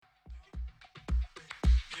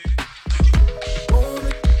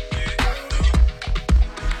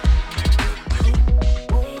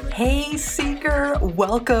Seeker.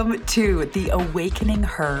 Welcome to the Awakening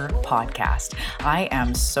Her podcast. I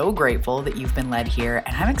am so grateful that you've been led here,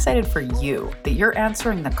 and I'm excited for you that you're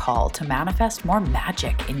answering the call to manifest more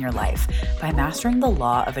magic in your life by mastering the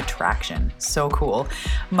law of attraction. So cool.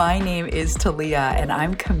 My name is Talia, and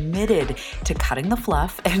I'm committed to cutting the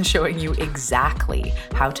fluff and showing you exactly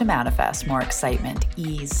how to manifest more excitement,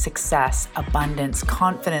 ease, success, abundance,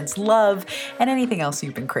 confidence, love, and anything else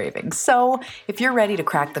you've been craving. So if you're ready to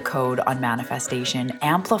crack the code on manifestation,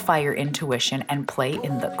 amplify your intuition, and play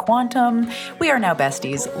in the quantum, we are now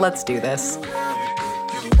besties. Let's do this.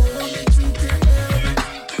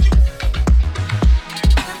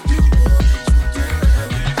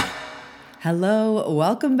 Hello,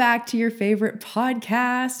 welcome back to your favorite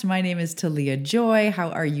podcast. My name is Talia Joy. How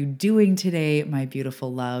are you doing today, my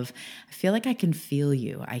beautiful love? I feel like I can feel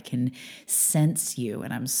you. I can sense you,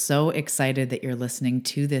 and I'm so excited that you're listening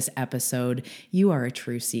to this episode. You are a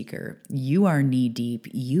true seeker. You are knee deep.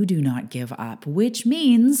 You do not give up, which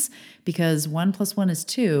means, because 1 + 1 is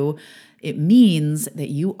 2, it means that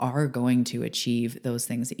you are going to achieve those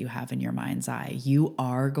things that you have in your mind's eye. You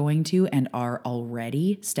are going to and are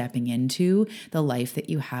already stepping into the life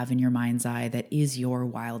that you have in your mind's eye that is your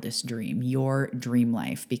wildest dream, your dream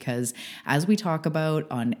life. Because as we talk about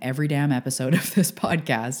on every damn episode of this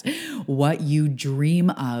podcast, what you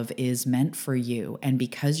dream of is meant for you. And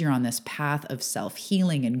because you're on this path of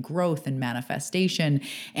self-healing and growth and manifestation,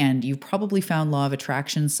 and you've probably found law of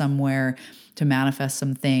attraction somewhere to manifest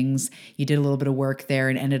some things. You did a little bit of work there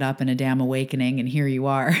and ended up in a damn awakening, and here you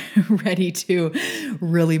are, ready to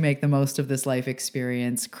really make the most of this life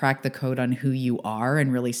experience, crack the code on who you are,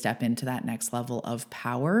 and really step into that next level of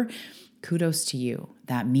power. Kudos to you.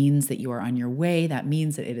 That means that you are on your way. That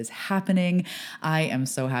means that it is happening. I am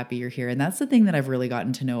so happy you're here. And that's the thing that I've really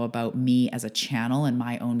gotten to know about me as a channel and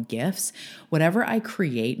my own gifts. Whatever I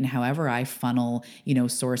create and however I funnel,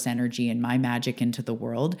 source energy and my magic into the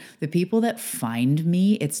world, the people that find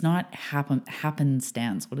me, it's not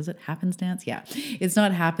happenstance. What is it? Happenstance? Yeah. It's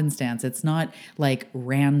not happenstance. It's not like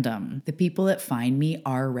random. The people that find me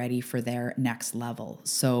are ready for their next level.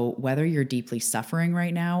 So whether you're deeply suffering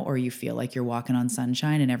right now or you feel like you're walking on sunshine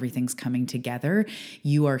and everything's coming together,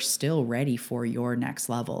 you are still ready for your next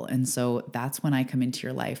level. And so that's when I come into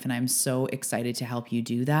your life, and I'm so excited to help you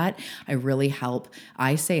do that. I really help,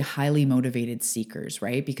 I say highly motivated seekers,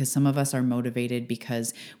 right? Because some of us are motivated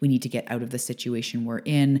because we need to get out of the situation we're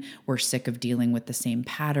in. We're sick of dealing with the same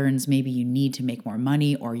patterns. Maybe you need to make more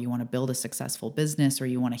money, or you want to build a successful business, or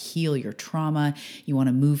you want to heal your trauma. You want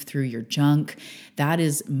to move through your junk. That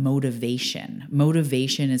is motivation.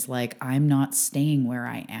 Motivation is like, I'm not staying where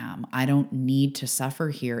I am. I don't need to suffer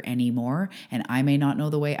here anymore. And I may not know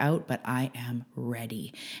the way out, but I am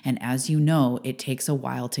ready. And as you know, it takes a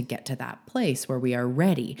while to get to that place where we are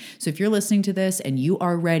ready. So if you're listening to this and you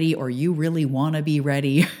are ready, or you really want to be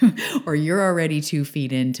ready, or you're already 2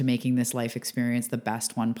 feet into making this life experience the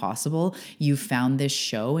best one possible, you've found this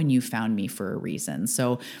show and you found me for a reason.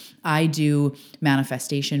 So I do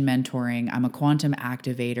manifestation mentoring. I'm a quantum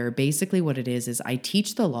activator. Basically what it is I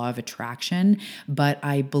teach the law of attraction, but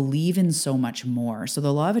I believe in so much more. So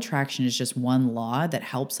the law of attraction is just one law that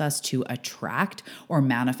helps us to attract or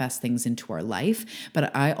manifest things into our life.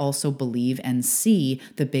 But I also believe and see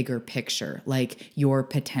the bigger picture, like your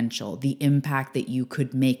potential, the impact that you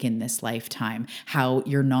could make in this lifetime, how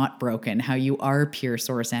you're not broken, how you are pure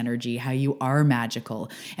source energy, how you are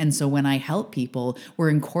magical. And so when I help people, we're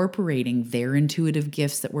incorporating their intuitive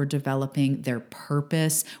gifts that we're developing, their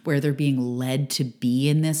purpose, where they're being led to be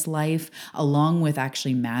in this life, along with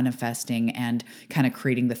actually manifesting and kind of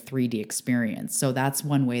creating the 3D experience. So that's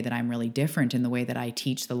one way that I'm really different in the way that I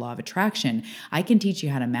teach the law of attraction. I can teach you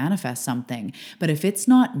how to manifest something, but if it's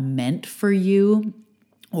not meant for you,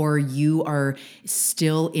 or you are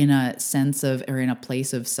still in a sense of, or in a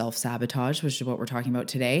place of self-sabotage, which is what we're talking about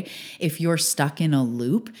today, if you're stuck in a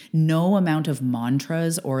loop, no amount of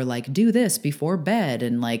mantras or like, do this before bed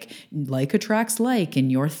and like attracts like, and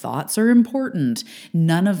your thoughts are important,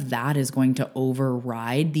 none of that is going to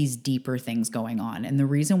override these deeper things going on. And the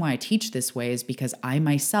reason why I teach this way is because I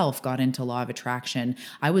myself got into law of attraction.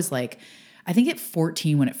 I was like, I think at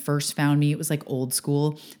 14, when it first found me, it was like old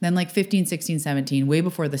school. Then like 15, 16, 17, way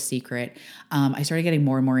before The Secret, I started getting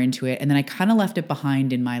more and more into it. And then I kind of left it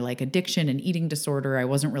behind in my like addiction and eating disorder. I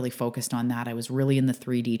wasn't really focused on that. I was really in the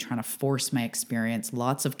 3D trying to force my experience,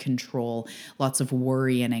 lots of control, lots of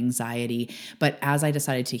worry and anxiety. But as I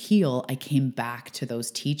decided to heal, I came back to those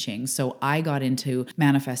teachings. So I got into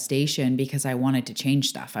manifestation because I wanted to change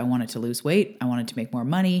stuff. I wanted to lose weight. I wanted to make more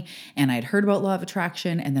money. And I'd heard about law of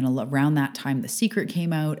attraction. And then around that time The Secret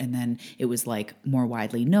came out, and then it was like more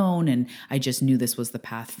widely known, and I just knew this was the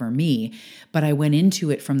path for me. But I went into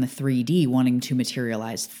it from the 3D wanting to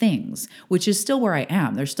materialize things, which is still where I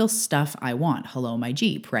am. There's still stuff I want. Hello, my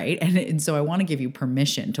Jeep, right? And so I want to give you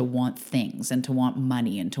permission to want things and to want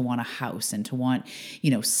money and to want a house and to want,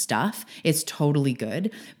 stuff. It's totally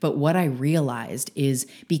good. But what I realized is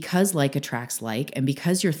because like attracts like, and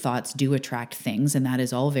because your thoughts do attract things, and that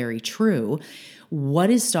is all very true, what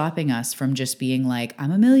is stopping us from just being like,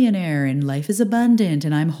 I'm a millionaire and life is abundant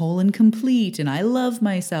and I'm whole and complete and I love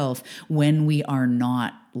myself, when we are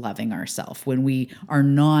not loving ourselves, when we are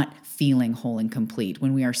not feeling whole and complete,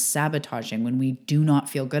 when we are sabotaging, when we do not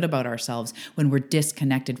feel good about ourselves, when we're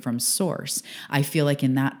disconnected from source? I feel like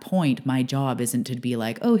in that point, my job isn't to be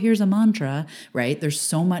like, oh, here's a mantra, right? There's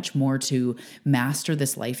so much more to master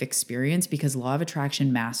this life experience, because law of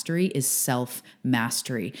attraction mastery is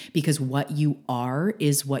self-mastery, because what you are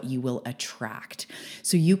is what you will attract.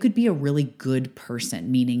 So you could be a really good person,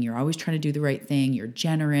 meaning you're always trying to do the right thing, you're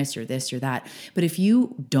generous, you're this, you're that. But if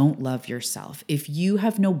you don't love yourself, if you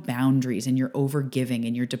have no boundaries and you're overgiving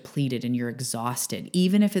and you're depleted and you're exhausted,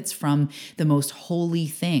 even if it's from the most holy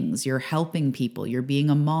things, you're helping people, you're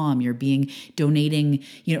being a mom, you're being donating,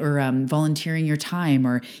 or volunteering your time,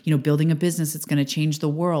 or, building a business that's going to change the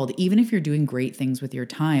world, even if you're doing great things with your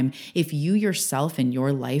time, if you yourself and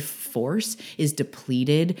your life force is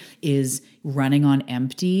depleted, is running on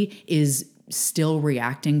empty, is still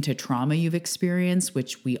reacting to trauma you've experienced,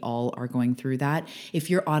 which we all are going through that. If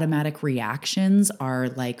your automatic reactions are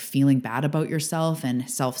like feeling bad about yourself and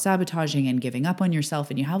self-sabotaging and giving up on yourself,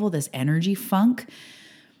 and you have all this energy funk,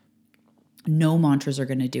 no mantras are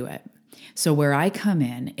going to do it. So where I come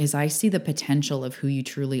in is I see the potential of who you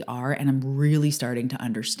truly are, and I'm really starting to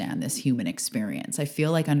understand this human experience. I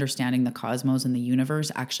feel like understanding the cosmos and the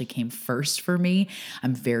universe actually came first for me.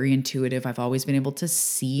 I'm very intuitive. I've always been able to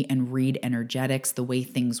see and read energetics, the way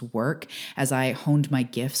things work. As I honed my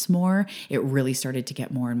gifts more, it really started to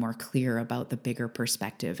get more and more clear about the bigger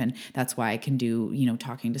perspective. And that's why I can do,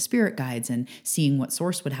 talking to spirit guides and seeing what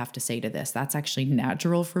source would have to say to this. That's actually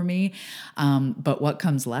natural for me. But what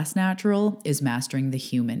comes less natural is mastering the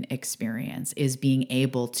human experience, is being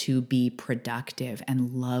able to be productive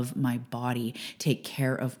and love my body, take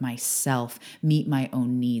care of myself, meet my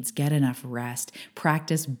own needs, get enough rest,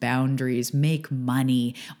 practice boundaries, make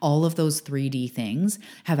money. All of those 3D things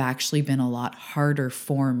have actually been a lot harder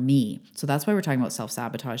for me. So that's why we're talking about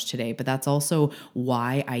self-sabotage today, but that's also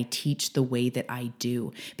why I teach the way that I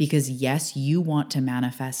do. Because yes, you want to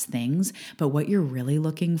manifest things, but what you're really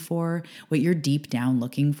looking for, what you're deep down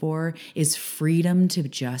looking for, is freedom to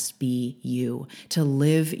just be you, to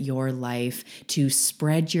live your life, to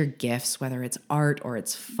spread your gifts, whether it's art or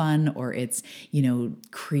it's fun or it's,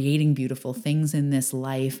 creating beautiful things in this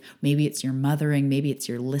life. Maybe it's your mothering, maybe it's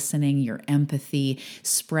your listening, your empathy,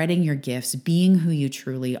 spreading your gifts, being who you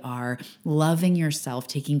truly are, loving yourself,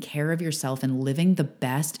 taking care of yourself, and living the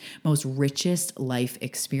best, most richest life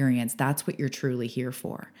experience. That's what you're truly here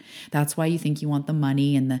for. That's why you think you want the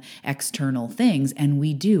money and the external things, and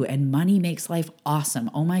we do. And money makes life awesome.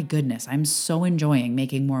 Oh my goodness, I'm so enjoying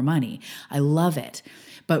making more money. I love it.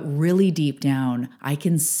 But really deep down, I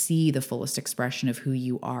can see the fullest expression of who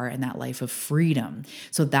you are and that life of freedom.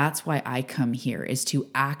 So that's why I come here, is to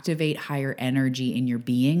activate higher energy in your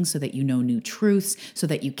being so that you know new truths, so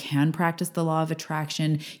that you can practice the law of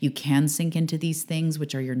attraction. You can sink into these things,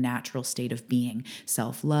 which are your natural state of being: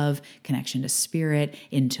 self-love, connection to spirit,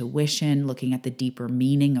 intuition, looking at the deeper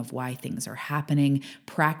meaning of why things are happening,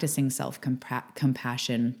 practicing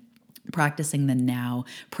self-compassion, practicing the now,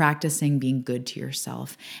 practicing being good to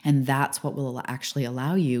yourself. And that's what will actually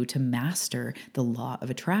allow you to master the law of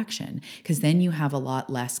attraction, because then you have a lot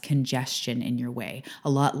less congestion in your way, a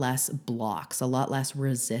lot less blocks, a lot less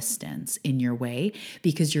resistance in your way,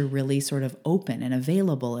 because you're really sort of open and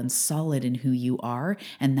available and solid in who you are.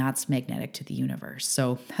 And that's magnetic to the universe.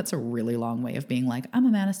 So that's a really long way of being like, I'm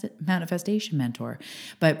a manifestation mentor,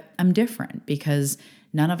 but I'm different because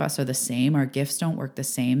none of us are the same. Our gifts don't work the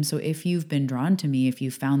same. So if you've been drawn to me, if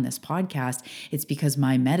you found this podcast, it's because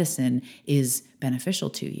my medicine is beneficial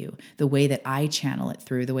to you. The way that I channel it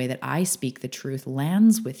through, the way that I speak the truth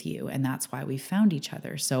lands with you. And that's why we found each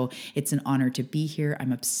other. So it's an honor to be here.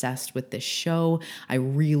 I'm obsessed with this show. I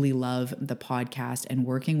really love the podcast and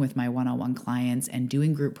working with my one-on-one clients and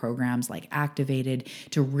doing group programs like Activated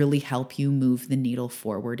to really help you move the needle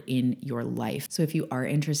forward in your life. So if you are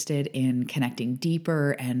interested in connecting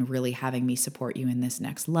deeper and really having me support you in this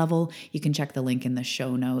next level, you can check the link in the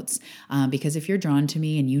show notes. Because if you're drawn to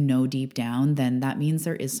me and you know deep down, then then that means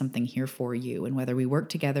there is something here for you. And whether we work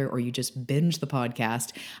together or you just binge the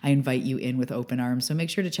podcast, I invite you in with open arms. So make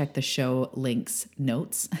sure to check the show notes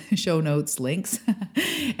links.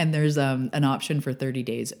 And there's an option for 30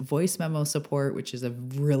 days voice memo support, which is a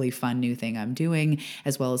really fun new thing I'm doing,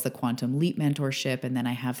 as well as the Quantum Leap mentorship. And then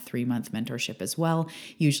I have 3-month mentorship as well.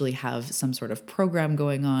 Usually have some sort of program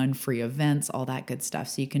going on, free events, all that good stuff.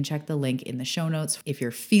 So you can check the link in the show notes if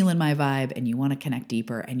you're feeling my vibe and you want to connect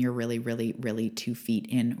deeper and you're really, really, really 2 feet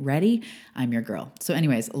in ready. I'm your girl. So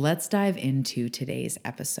anyways, let's dive into today's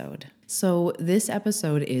episode. So this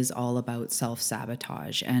episode is all about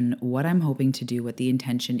self-sabotage, and what I'm hoping to do, what the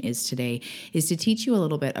intention is today, is to teach you a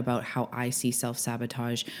little bit about how I see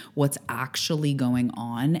self-sabotage, what's actually going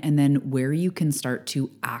on, and then where you can start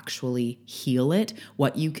to actually heal it,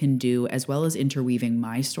 what you can do, as well as interweaving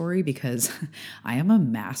my story, because I am a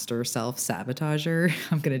master self-sabotager.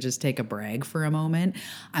 I'm going to just take a brag for a moment.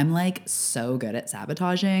 I'm like so good at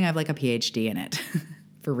sabotaging. I have like a PhD in it.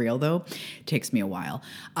 For real though, it takes me a while.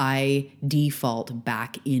 I default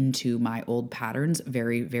back into my old patterns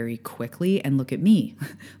very, very quickly. And look at me.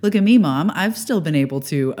 Look at me, mom. I've still been able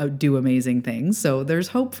to do amazing things. So there's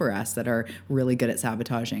hope for us that are really good at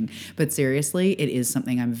sabotaging. But seriously, it is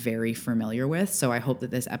something I'm very familiar with. So I hope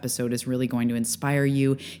that this episode is really going to inspire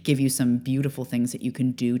you, give you some beautiful things that you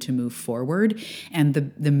can do to move forward. And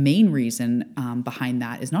the main reason behind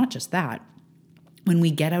that is not just that. When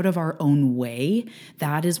we get out of our own way,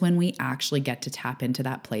 that is when we actually get to tap into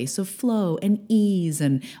that place of flow and ease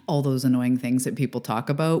and all those annoying things that people talk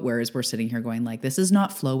about, whereas we're sitting here going like, this is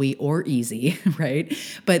not flowy or easy, right?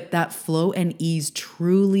 But that flow and ease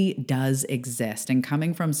truly does exist. And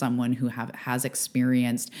coming from someone who has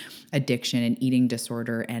experienced addiction and eating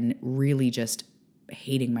disorder and really just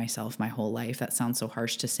hating myself my whole life. That sounds so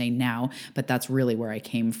harsh to say now, but that's really where I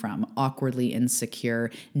came from. Awkwardly insecure,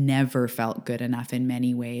 never felt good enough in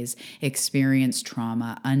many ways, experienced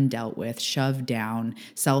trauma, undealt with, shoved down,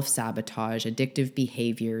 self-sabotage, addictive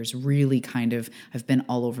behaviors, really I've been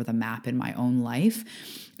all over the map in my own life.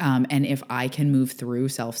 And if I can move through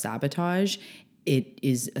self-sabotage, it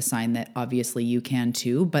is a sign that obviously you can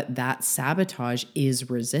too, but that sabotage is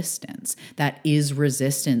resistance. That is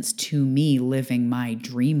resistance to me living my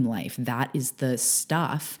dream life. That is the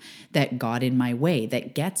stuff that got in my way,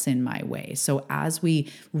 that gets in my way. So as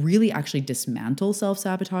we really actually dismantle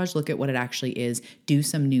self-sabotage, look at what it actually is, do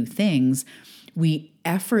some new things, we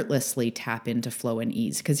effortlessly tap into flow and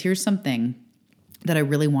ease. Because here's something that I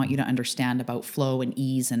really want you to understand about flow and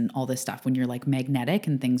ease and all this stuff. When you're like magnetic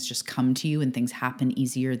and things just come to you and things happen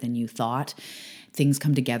easier than you thought, things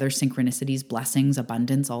come together, synchronicities, blessings,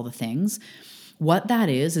 abundance, all the things. What that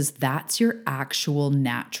is that's your actual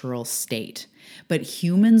natural state. But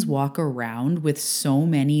humans walk around with so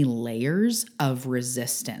many layers of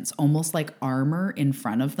resistance, almost like armor in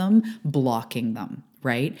front of them, blocking them.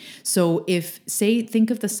 Right? So think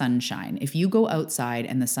of the sunshine. If you go outside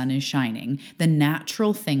and the sun is shining, the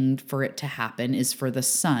natural thing for it to happen is for the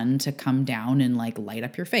sun to come down and like light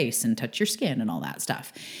up your face and touch your skin and all that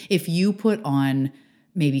stuff. If you put on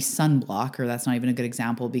maybe sunblock, or that's not even a good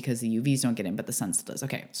example because the UVs don't get in, but the sun still does.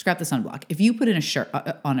 Okay, scrap the sunblock. If you put in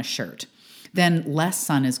on a shirt, then less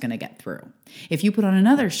sun is going to get through. If you put on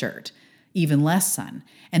another shirt, even less sun.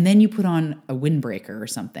 And then you put on a windbreaker or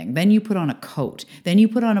something. Then you put on a coat. Then you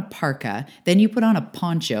put on a parka. Then you put on a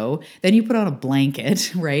poncho. Then you put on a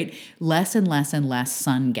blanket, right? Less and less and less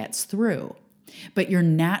sun gets through. But your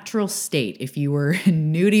natural state, if you were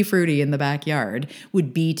nudie fruity in the backyard,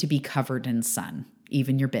 would be to be covered in sun,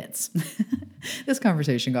 even your bits. This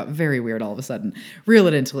conversation got very weird all of a sudden. Reel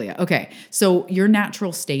it in, Talia. Okay, so your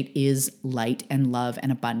natural state is light and love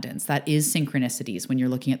and abundance. That is synchronicities. When you're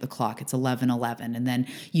looking at the clock, it's 11:11, and then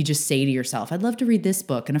you just say to yourself, I'd love to read this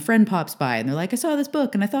book, and a friend pops by, and they're like, I saw this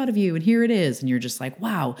book, and I thought of you, and here it is, and you're just like,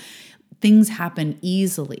 wow. Things happen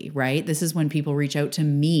easily, right? This is when people reach out to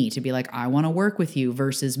me to be like, I want to work with you,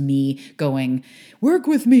 versus me going, work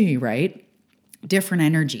with me, right? Different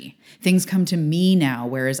energy. Things come to me now,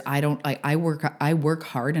 whereas I work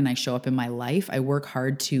hard and I show up in my life. I work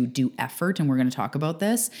hard to do effort, and we're going to talk about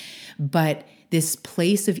this. But this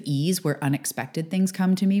place of ease where unexpected things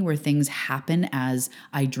come to me, where things happen as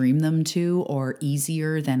I dream them to or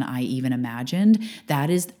easier than I even imagined, that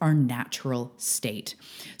is our natural state.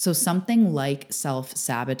 So something like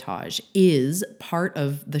self-sabotage is part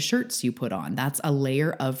of the shirts you put on. That's a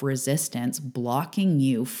layer of resistance blocking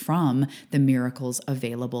you from the miracles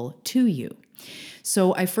available to you.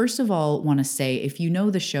 So I first of all want to say, if you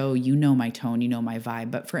know the show, you know my tone, you know my vibe.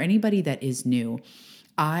 But for anybody that is new,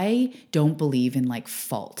 I don't believe in like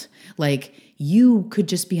fault. Like you could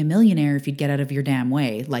just be a millionaire if you'd get out of your damn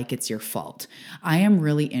way, like it's your fault. I am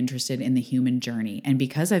really interested in the human journey. And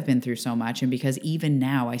because I've been through so much, and because even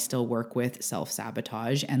now I still work with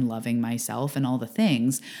self-sabotage and loving myself and all the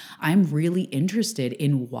things, I'm really interested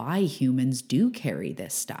in why humans do carry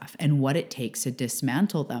this stuff and what it takes to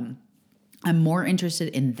dismantle them. I'm more interested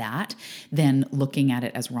in that than looking at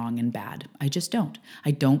it as wrong and bad. I just don't. I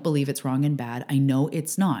don't believe it's wrong and bad. I know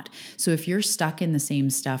it's not. So if you're stuck in the same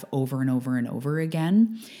stuff over and over and over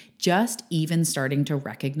again, just even starting to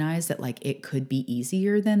recognize that like it could be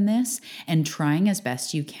easier than this and trying as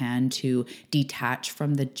best you can to detach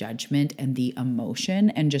from the judgment and the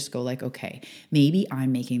emotion and just go like, okay, maybe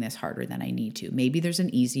I'm making this harder than I need to. Maybe there's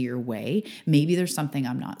an easier way. Maybe there's something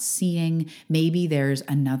I'm not seeing. Maybe there's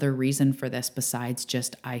another reason for this besides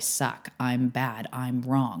just I suck, I'm bad, I'm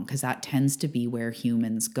wrong, because that tends to be where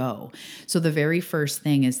humans go. So the very first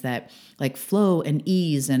thing is that like flow and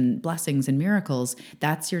ease and blessings and miracles,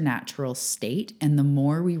 that's your natural state. And the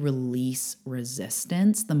more we release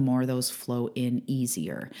resistance, the more those flow in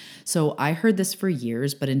easier. So I heard this for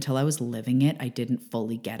years, but until I was living it, I didn't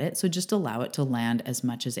fully get it. So just allow it to land as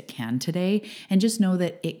much as it can today and just know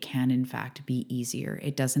that it can in fact be easier.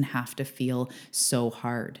 It doesn't have to feel so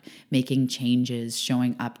hard. Making changes,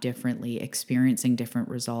 showing up differently, experiencing different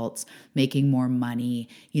results, making more money,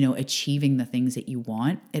 achieving the things that you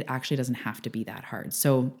want, it actually doesn't have to be that hard.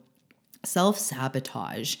 So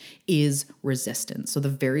self-sabotage is resistance. So the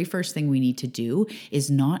very first thing we need to do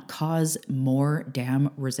is not cause more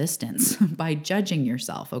damn resistance by judging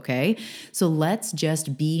yourself, okay? So let's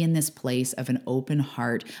just be in this place of an open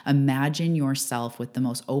heart. Imagine yourself with the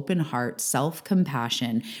most open heart,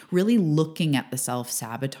 self-compassion, really looking at the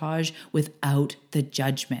self-sabotage without the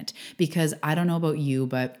judgment. Because I don't know about you,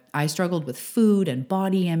 but I struggled with food and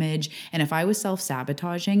body image. And if I was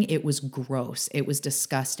self-sabotaging, it was gross. It was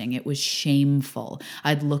disgusting. It was shameful.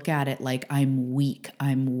 I'd look at it like I'm weak.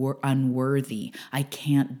 I'm unworthy. I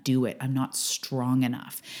can't do it. I'm not strong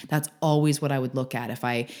enough. That's always what I would look at if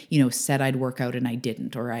I, said I'd work out and I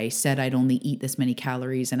didn't, or I said I'd only eat this many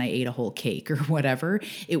calories and I ate a whole cake or whatever.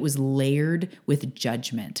 It was layered with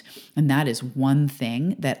judgment. And that is one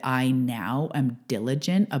thing that I now am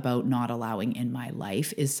diligent about not allowing in my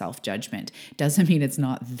life is self-judgment. Doesn't mean it's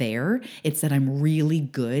not there. It's that I'm really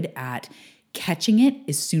good at catching it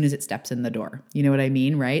as soon as it steps in the door. You know what I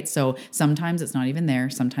mean, right? So sometimes it's not even there.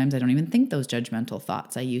 Sometimes I don't even think those judgmental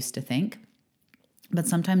thoughts I used to think, but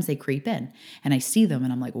sometimes they creep in and I see them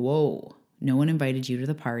and I'm like, whoa, no one invited you to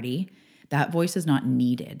the party. That voice is not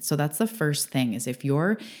needed. So that's the first thing is if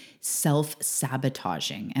you're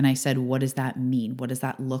self-sabotaging, and I said, what does that mean? What does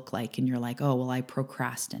that look like? And you're like, oh, well, I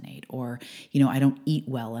procrastinate, or, I don't eat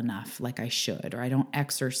well enough like I should, or I don't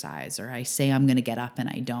exercise, or I say I'm going to get up and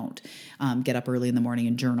I don't, get up early in the morning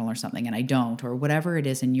and journal or something and I don't, or whatever it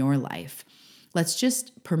is in your life. Let's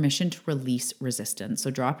just permission to release resistance.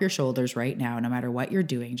 So drop your shoulders right now, no matter what you're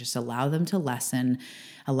doing, just allow them to lessen,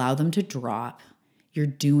 allow them to drop. You're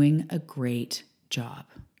doing a great job.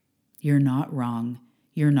 You're not wrong.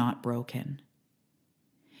 You're not broken.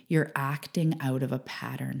 You're acting out of a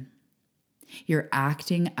pattern. You're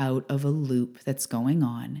acting out of a loop that's going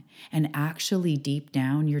on. And actually, deep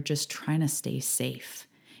down, you're just trying to stay safe.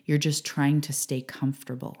 You're just trying to stay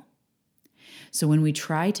comfortable. So when we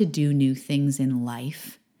try to do new things in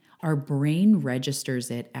life, our brain registers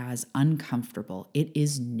it as uncomfortable. It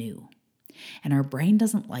is new. And our brain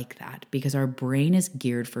doesn't like that because our brain is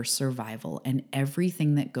geared for survival, and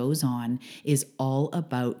everything that goes on is all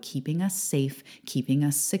about keeping us safe, keeping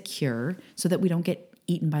us secure so that we don't get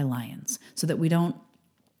eaten by lions, so that we don't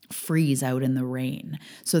freeze out in the rain,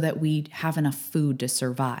 so that we have enough food to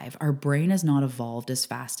survive. Our brain has not evolved as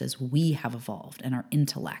fast as we have evolved, and our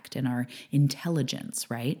intellect and our intelligence,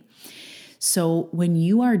 right? So when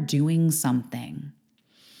you are doing something,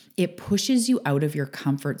 it pushes you out of your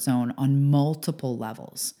comfort zone on multiple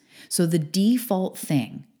levels. So the default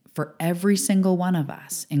thing for every single one of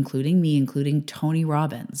us, including me, including Tony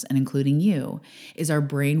Robbins, and including you, is our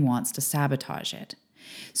brain wants to sabotage it.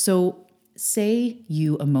 So say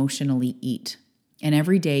you emotionally eat, and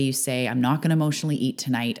every day you say, I'm not going to emotionally eat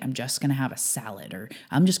tonight. I'm just going to have a salad, or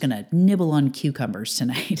I'm just going to nibble on cucumbers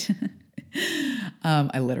tonight.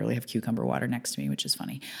 I literally have cucumber water next to me, which is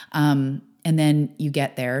funny. And then you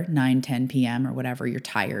get there 9, 10 p.m. or whatever, you're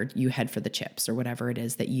tired, you head for the chips or whatever it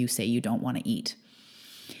is that you say you don't want to eat.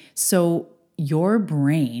 So your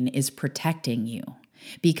brain is protecting you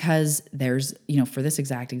Because there's, for this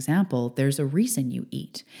exact example, there's a reason you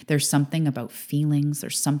eat. There's something about feelings.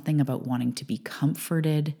 There's something about wanting to be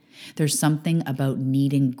comforted. There's something about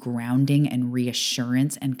needing grounding and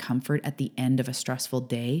reassurance and comfort at the end of a stressful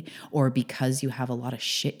day, or because you have a lot of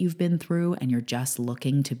shit you've been through and you're just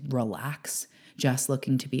looking to relax, just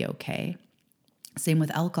looking to be okay. Same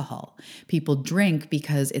with alcohol. People drink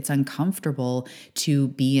because it's uncomfortable to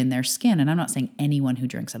be in their skin. And I'm not saying anyone who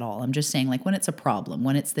drinks at all. I'm just saying, like, when it's a problem,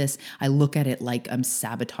 when it's this, I look at it like I'm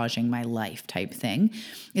sabotaging my life type thing.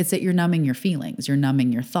 It's that you're numbing your feelings, you're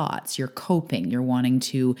numbing your thoughts, you're coping, you're wanting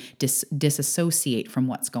to disassociate from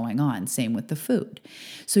what's going on. Same with the food.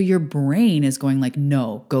 So your brain is going like,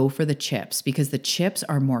 no, go for the chips, because the chips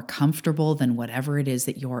are more comfortable than whatever it is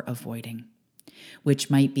that you're avoiding, which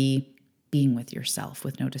might be being with yourself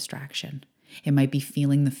with no distraction. It might be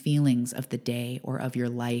feeling the feelings of the day or of your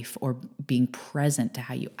life, or being present to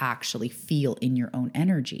how you actually feel in your own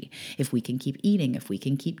energy. If we can keep eating, if we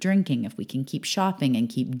can keep drinking, if we can keep shopping and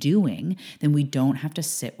keep doing, then we don't have to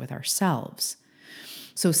sit with ourselves.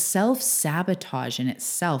 So self-sabotage in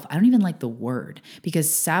itself, I don't even like the word, because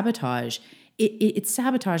sabotage, it's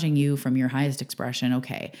sabotaging you from your highest expression,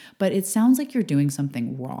 okay, but it sounds like you're doing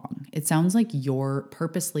something wrong. It sounds like you're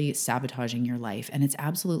purposely sabotaging your life, and it's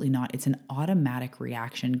absolutely not. It's an automatic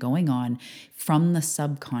reaction going on from the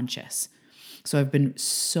subconscious. So I've been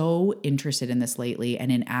so interested in this lately,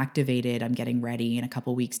 and in Activated, I'm getting ready in a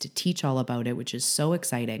couple weeks to teach all about it, which is so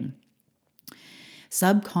exciting.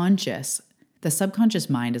 The subconscious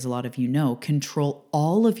mind, as a lot of you know, control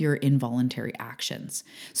all of your involuntary actions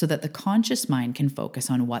so that the conscious mind can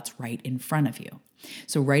focus on what's right in front of you.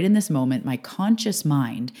 So right in this moment, my conscious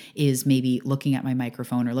mind is maybe looking at my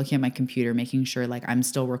microphone or looking at my computer, making sure like I'm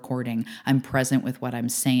still recording, I'm present with what I'm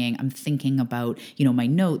saying, I'm thinking about, my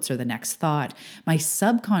notes or the next thought. My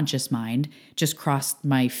subconscious mind just crossed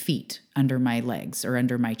my feet under my legs or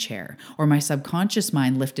under my chair, or my subconscious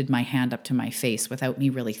mind lifted my hand up to my face without me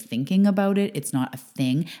really thinking about it. It's not a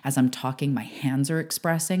thing. As I'm talking, my hands are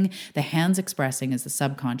expressing. The hands expressing is the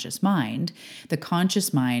subconscious mind. The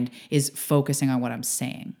conscious mind is focusing on what I'm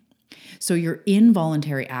saying. So your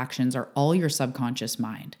involuntary actions are all your subconscious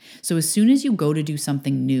mind. So as soon as you go to do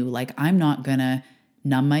something new, like I'm not going to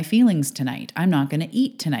numb my feelings tonight, I'm not going to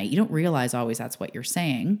eat tonight, you don't realize always that's what you're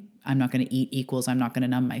saying. I'm not going to eat equals I'm not going to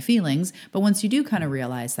numb my feelings. But once you do kind of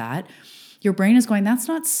realize that, your brain is going, that's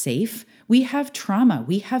not safe. We have trauma,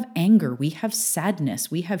 we have anger, we have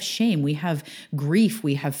sadness, we have shame, we have grief,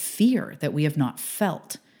 we have fear that we have not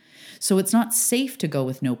felt. So it's not safe to go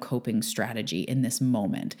with no coping strategy in this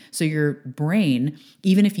moment. So your brain,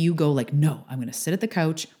 even if you go like, no, I'm going to sit at the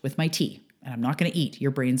couch with my tea and I'm not going to eat,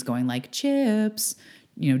 your brain's going like chips,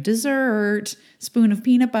 dessert, spoon of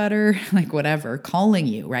peanut butter, like whatever, calling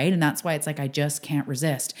you, right? And that's why it's like, I just can't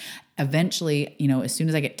resist. Eventually, as soon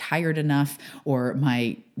as I get tired enough or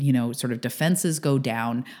my, sort of defenses go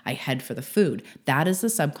down, I head for the food. That is the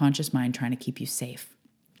subconscious mind trying to keep you safe.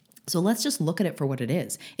 So let's just look at it for what it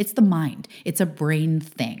is. It's the mind. It's a brain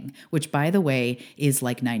thing, which, by the way, is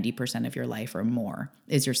like 90% of your life or more,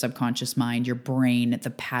 is your subconscious mind, your brain,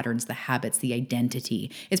 the patterns, the habits, the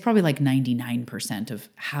identity. It's probably like 99% of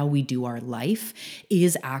how we do our life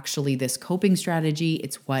is actually this coping strategy.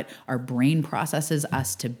 It's what our brain processes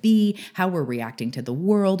us to be, how we're reacting to the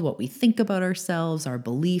world, what we think about ourselves, our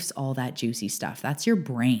beliefs, all that juicy stuff. That's your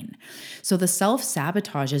brain. So the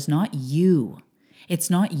self-sabotage is not you. It's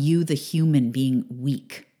not you, the human, being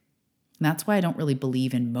weak. And that's why I don't really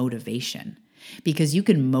believe in motivation, because you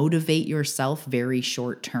can motivate yourself very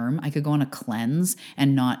short term. I could go on a cleanse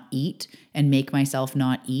and not eat and make myself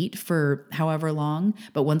not eat for however long.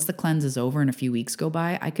 But once the cleanse is over and a few weeks go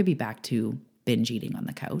by, I could be back to binge eating on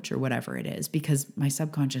the couch or whatever it is, because my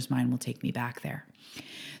subconscious mind will take me back there.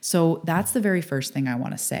 So that's the very first thing I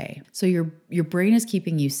want to say. So your brain is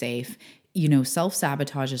keeping you safe.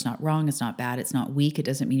 Self-sabotage is not wrong. It's not bad. It's not weak. It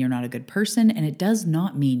doesn't mean you're not a good person. And it does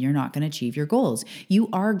not mean you're not going to achieve your goals. You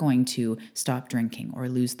are going to stop drinking or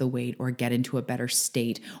lose the weight or get into a better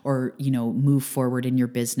state or, move forward in your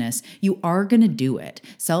business. You are going to do it.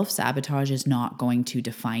 Self-sabotage is not going to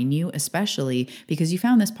define you, especially because you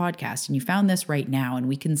found this podcast and you found this right now. And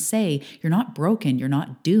we can say you're not broken. You're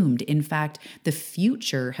not doomed. In fact, the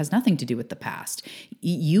future has nothing to do with the past.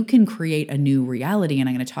 You can create a new reality. And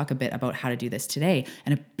I'm going to talk a bit about how to do this today.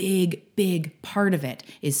 And a big part of it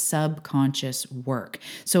is subconscious work.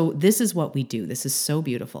 So this is what we do. This is so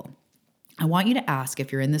beautiful. I want you to ask,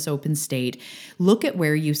 if you're in this open state, look at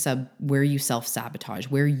where you self-sabotage,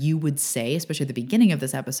 where you would say, especially at the beginning of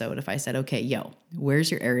this episode, if I said, okay,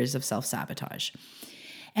 where's your areas of self-sabotage?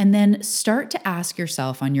 And then start to ask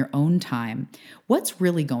yourself on your own time, what's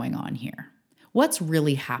really going on here? What's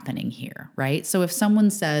really happening here, right? So if someone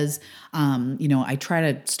says, I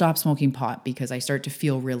try to stop smoking pot because I start to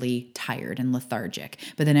feel really tired and lethargic,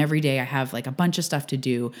 but then every day I have like a bunch of stuff to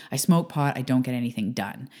do. I smoke pot, I don't get anything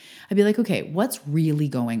done. I'd be like, okay, what's really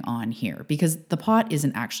going on here? Because the pot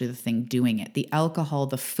isn't actually the thing doing it. The alcohol,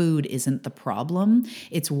 the food isn't the problem.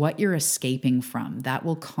 It's what you're escaping from. That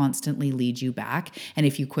will constantly lead you back. And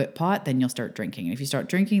if you quit pot, then you'll start drinking. And if you start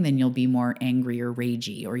drinking, then you'll be more angry or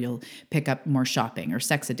ragey, or you'll pick up more shopping or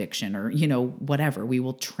sex addiction or, whatever. We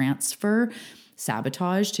will transfer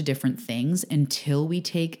sabotage to different things until we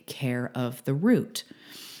take care of the root.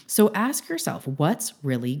 So ask yourself, what's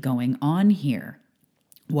really going on here?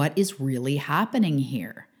 What is really happening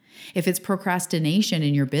here? If it's procrastination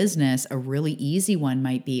in your business, a really easy one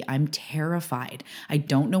might be, I'm terrified. I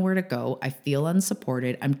don't know where to go. I feel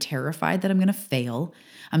unsupported. I'm terrified that I'm going to fail.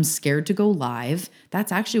 I'm scared to go live.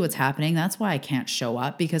 That's actually what's happening. That's why I can't show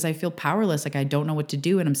up, because I feel powerless. Like I don't know what to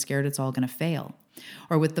do and I'm scared it's all going to fail.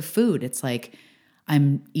 Or with the food, it's like,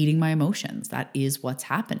 I'm eating my emotions. That is what's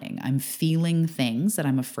happening. I'm feeling things that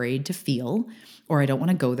I'm afraid to feel, or I don't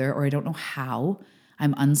want to go there, or I don't know how.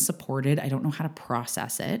 I'm unsupported. I don't know how to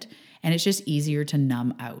process it. And it's just easier to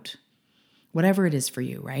numb out. Whatever it is for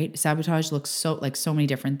you, right? Sabotage looks so many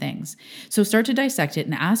different things. So start to dissect it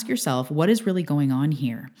and ask yourself, what is really going on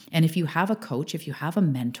here? And if you have a coach, if you have a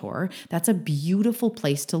mentor, that's a beautiful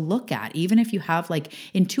place to look at. Even if you have like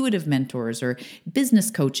intuitive mentors or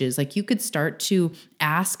business coaches, like you could start to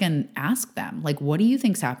ask them, like, what do you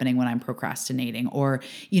think's happening when I'm procrastinating? Or,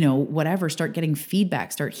 whatever, start getting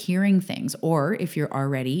feedback, start hearing things. Or if you're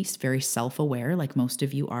already very self-aware, like most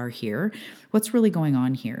of you are here, what's really going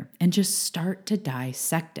on here? And just start to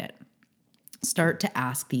dissect it. Start to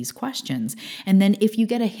ask these questions. And then if you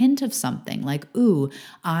get a hint of something like, ooh,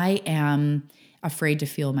 I am afraid to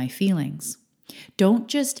feel my feelings, don't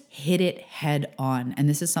just hit it head on. And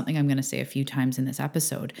this is something I'm going to say a few times in this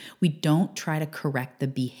episode. We don't try to correct the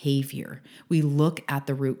behavior. We look at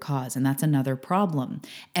the root cause, and that's another problem.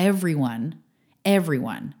 Everyone,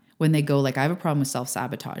 when they go like, I have a problem with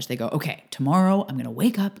self-sabotage, they go, okay, tomorrow I'm going to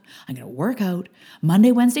wake up, I'm going to work out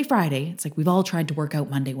Monday, Wednesday, Friday. It's like we've all tried to work out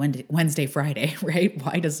Monday, Wednesday, Friday, right?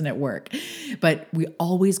 Why doesn't it work? But we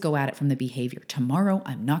always go at it from the behavior. Tomorrow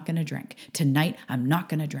I'm not going to drink. Tonight I'm not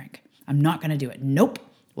going to drink. I'm not going to do it. Nope.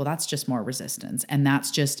 Well, that's just more resistance. And that's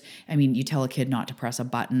just, you tell a kid not to press a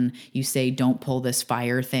button. You say, don't pull this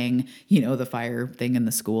fire thing, the fire thing in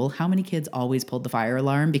the school. How many kids always pulled the fire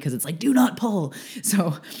alarm because it's like, do not pull.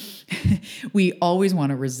 So we always want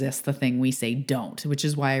to resist the thing we say don't, which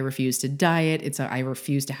is why I refuse to diet. I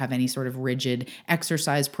refuse to have any sort of rigid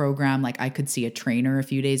exercise program. Like I could see a trainer a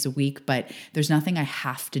few days a week, but there's nothing I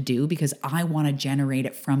have to do because I want to generate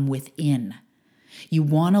it from within. You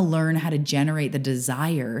want to learn how to generate the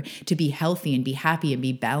desire to be healthy and be happy and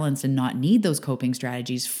be balanced and not need those coping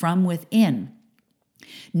strategies from within.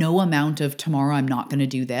 No amount of tomorrow I'm not going to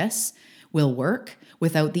do this will work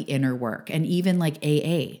without the inner work. And even like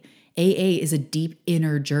AA. AA is a deep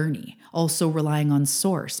inner journey, also relying on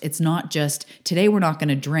source. It's not just today we're not going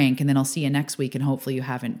to drink and then I'll see you next week and hopefully you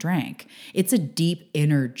haven't drank. It's a deep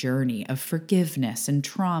inner journey of forgiveness and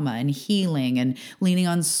trauma and healing and leaning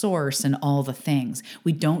on source and all the things.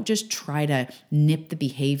 We don't just try to nip the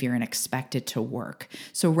behavior and expect it to work.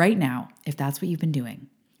 So right now, if that's what you've been doing,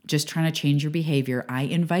 just trying to change your behavior, I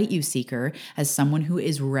invite you, seeker, as someone who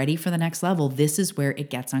is ready for the next level. This is where it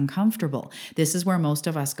gets uncomfortable. This is where most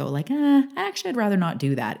of us go like, actually, I'd rather not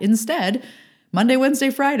do that. Instead, Monday, Wednesday,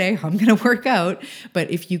 Friday, I'm going to work out. But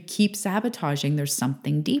if you keep sabotaging, there's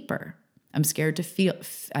something deeper. I'm scared to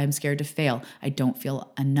fail. I don't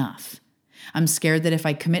feel enough. I'm scared that if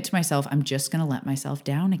I commit to myself, I'm just going to let myself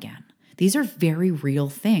down again. These are very real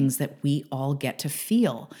things that we all get to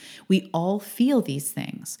feel. We all feel these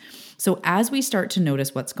things. So as we start to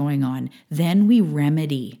notice what's going on, then we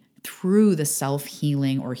remedy through the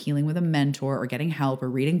self-healing or healing with a mentor or getting help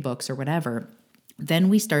or reading books or whatever. Then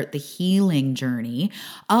we start the healing journey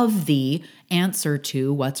of the answer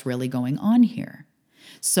to what's really going on here.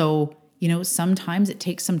 So sometimes it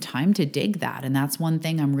takes some time to dig that. And that's one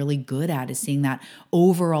thing I'm really good at, is seeing that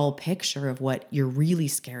overall picture of what you're really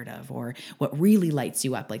scared of or what really lights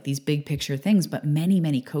you up, like these big picture things. But many,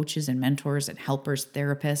 many coaches and mentors and helpers,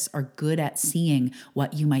 therapists are good at seeing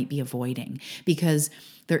what you might be avoiding, because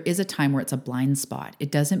there is a time where it's a blind spot. It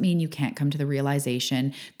doesn't mean you can't come to the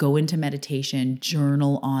realization, go into meditation,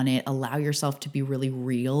 journal on it, allow yourself to be really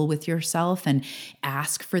real with yourself and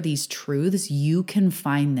ask for these truths. You can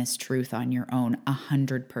find this truth on your own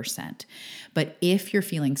 100%. But if you're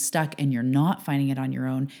feeling stuck and you're not finding it on your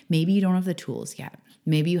own, maybe you don't have the tools yet.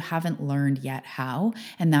 Maybe you haven't learned yet how,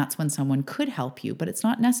 and that's when someone could help you, but it's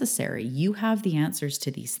not necessary. You have the answers to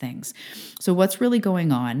these things. So what's really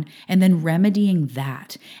going on? And then remedying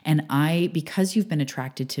that. And because you've been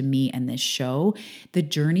attracted to me and this show, the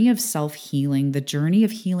journey of self-healing, the journey of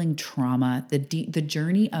healing trauma, the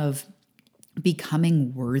journey of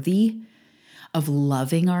becoming worthy, of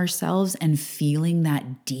loving ourselves and feeling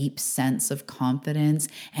that deep sense of confidence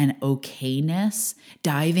and okayness,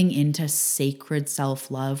 diving into sacred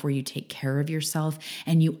self-love where you take care of yourself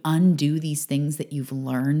and you undo these things that you've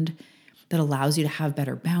learned that allows you to have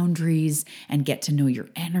better boundaries and get to know your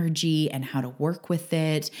energy and how to work with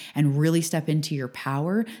it and really step into your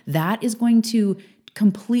power. That is going to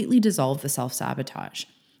completely dissolve the self-sabotage.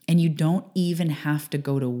 And you don't even have to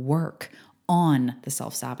go to work on the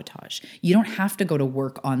self-sabotage. You don't have to go to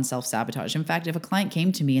work on self-sabotage. In fact, if a client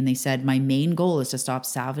came to me and they said, my main goal is to stop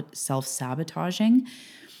self-sabotaging,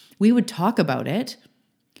 we would talk about it,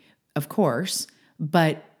 of course,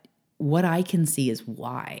 but what I can see is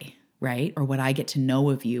why, right? Or what I get to know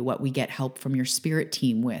of you, what we get help from your spirit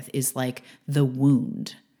team with is like the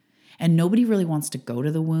wound. And nobody really wants to go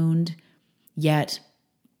to the wound, yet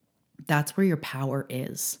that's where your power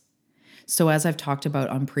is. So as I've talked about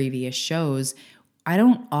on previous shows, I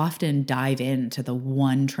don't often dive into the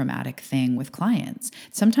one traumatic thing with clients.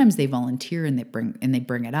 Sometimes they volunteer and they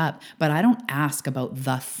bring it up, but I don't ask about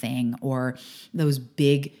the thing or those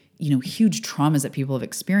big, huge traumas that people have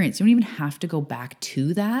experienced. You don't even have to go back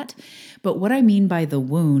to that. But what I mean by the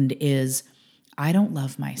wound is I don't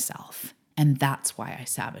love myself, and that's why I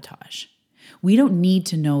sabotage. We don't need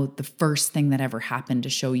to know the first thing that ever happened to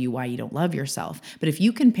show you why you don't love yourself. But if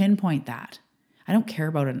you can pinpoint that, I don't care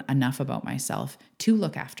enough about myself to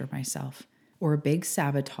look after myself. Or a big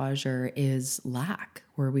sabotager is lack,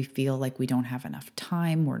 where we feel like we don't have enough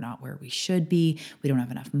time, we're not where we should be, we don't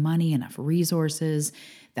have enough money, enough resources.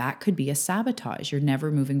 That could be a sabotage. You're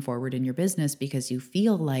never moving forward in your business because you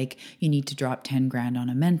feel like you need to drop 10 grand on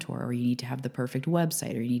a mentor, or you need to have the perfect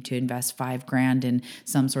website, or you need to invest 5 grand in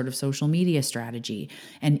some sort of social media strategy.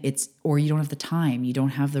 Or you don't have the time, you don't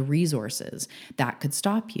have the resources. That could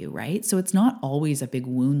stop you, right? So it's not always a big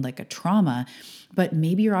wound like a trauma, but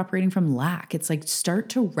maybe you're operating from lack. It's like start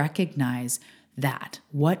to recognize that.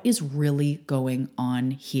 What is really going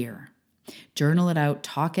on here? Journal it out,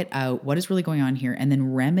 talk it out. What is really going on here? And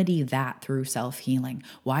then remedy that through self-healing.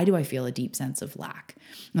 Why do I feel a deep sense of lack?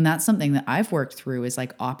 And that's something that I've worked through is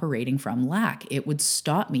like operating from lack. It would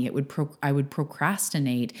stop me. I would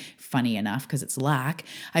procrastinate, funny enough, because it's lack.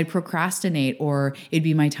 I'd procrastinate, or it'd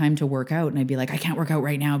be my time to work out. And I'd be like, I can't work out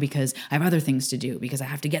right now because I have other things to do, because I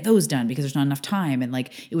have to get those done because there's not enough time. And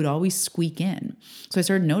like, it would always squeak in. So I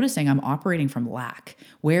started noticing I'm operating from lack.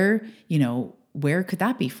 Where could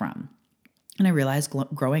that be from? And I realized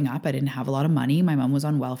growing up, I didn't have a lot of money. My mom was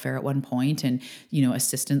on welfare at one point, and,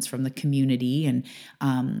 assistance from the community, and,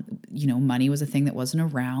 money was a thing that wasn't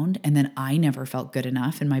around. And then I never felt good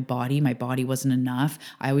enough in my body wasn't enough.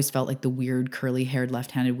 I always felt like the weird curly haired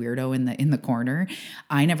left-handed weirdo in the corner.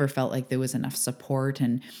 I never felt like there was enough support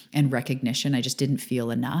and recognition. I just didn't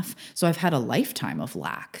feel enough. So I've had a lifetime of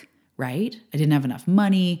lack, right? I didn't have enough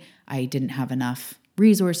money. I didn't have enough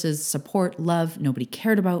resources, support, love. Nobody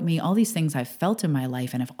cared about me. All these things I've felt in my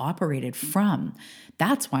life and have operated from.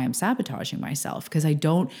 That's why I'm sabotaging myself, because I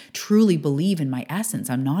don't truly believe in my essence.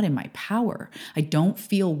 I'm not in my power. I don't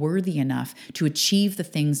feel worthy enough to achieve the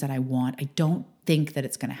things that I want. I don't think that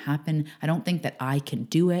it's going to happen. I don't think that I can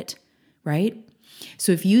do it, right?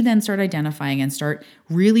 So if you then start identifying and start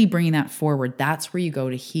really bringing that forward, that's where you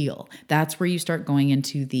go to heal. That's where you start going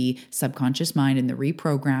into the subconscious mind and the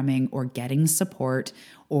reprogramming, or getting support,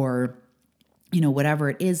 or, whatever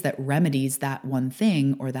it is that remedies that one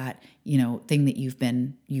thing, or that, thing that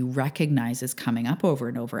you recognize is coming up over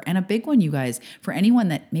and over. And a big one, you guys, for anyone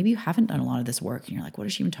that maybe you haven't done a lot of this work and you're like, what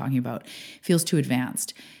is she even talking about? Feels too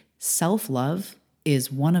advanced. Self-love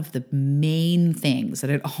is one of the main things that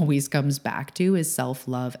it always comes back to, is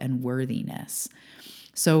self-love and worthiness.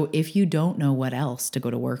 So if you don't know what else to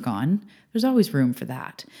go to work on, there's always room for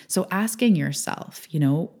that. So asking yourself,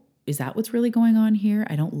 is that what's really going on here?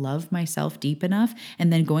 I don't love myself deep enough.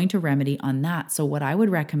 And then going to remedy on that. So what I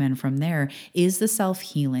would recommend from there is the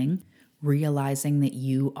self-healing, realizing that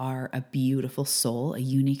you are a beautiful soul, a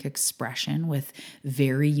unique expression with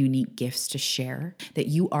very unique gifts to share, that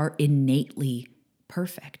you are innately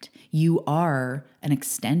perfect. You are an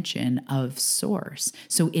extension of source.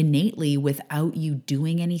 So innately, without you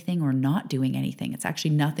doing anything or not doing anything, it's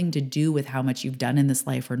actually nothing to do with how much you've done in this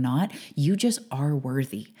life or not. You just are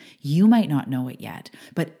worthy. You might not know it yet,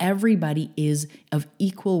 but everybody is of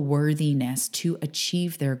equal worthiness to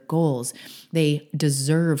achieve their goals. They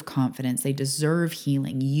deserve confidence. They deserve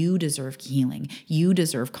healing. You deserve healing. You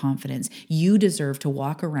deserve confidence. You deserve to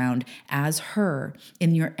walk around as her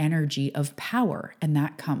in your energy of power. And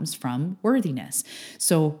that comes from worthiness.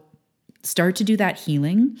 So start to do that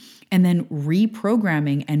healing and then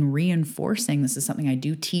reprogramming and reinforcing. This is something I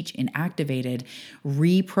do teach in Activated,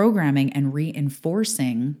 reprogramming and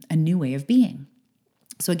reinforcing a new way of being.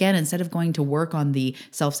 So again, instead of going to work on the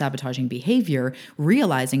self-sabotaging behavior,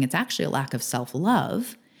 realizing it's actually a lack of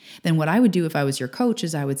self-love, then what I would do if I was your coach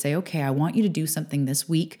is I would say, okay, I want you to do something this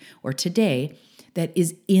week or today that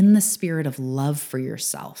is in the spirit of love for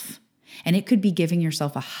yourself. And it could be giving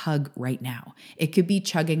yourself a hug right now. It could be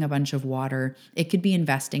chugging a bunch of water. It could be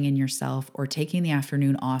investing in yourself or taking the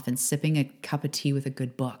afternoon off and sipping a cup of tea with a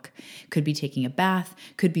good book. Could be taking a bath.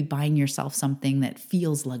 Could be buying yourself something that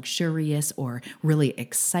feels luxurious or really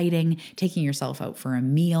exciting. Taking yourself out for a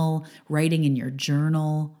meal. Writing in your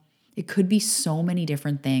journal. It could be so many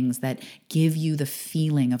different things that give you the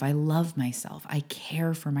feeling of I love myself, I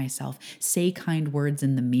care for myself, say kind words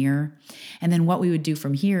in the mirror. And then what we would do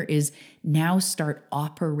from here is now start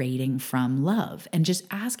operating from love and just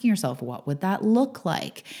asking yourself, what would that look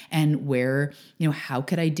like? And where, how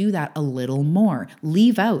could I do that a little more?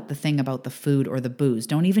 Leave out the thing about the food or the booze.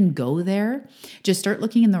 Don't even go there. Just start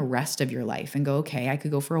looking in the rest of your life and go, okay, I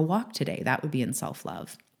could go for a walk today. That would be in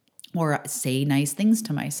self-love. Or say nice things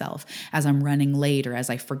to myself as I'm running late or as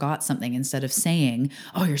I forgot something, instead of saying,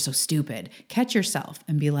 oh, you're so stupid. Catch yourself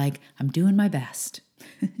and be like, I'm doing my best.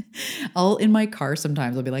 In my car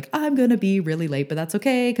sometimes I'll be like, I'm going to be really late, but that's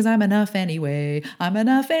okay because I'm enough anyway. I'm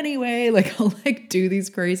enough anyway. Like I'll do these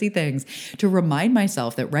crazy things to remind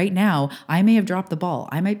myself that right now I may have dropped the ball.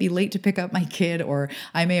 I might be late to pick up my kid, or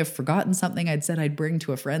I may have forgotten something I'd said I'd bring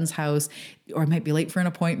to a friend's house, or I might be late for an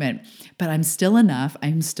appointment, but I'm still enough.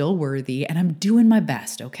 I'm still worthy and I'm doing my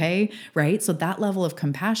best. Okay. Right. So that level of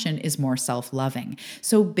compassion is more self-loving.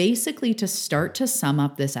 So basically, to start to sum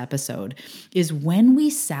up this episode is when we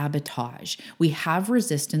sabotage, we have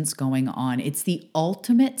resistance going on. It's the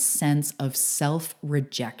ultimate sense of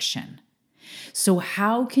self-rejection. So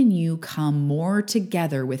how can you come more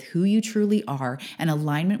together with who you truly are and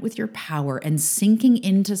alignment with your power and sinking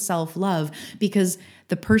into self-love? Because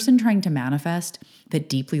the person trying to manifest that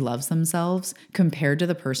deeply loves themselves compared to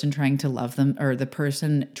the person trying to love them, or the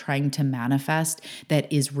person trying to manifest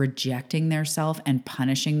that is rejecting their self and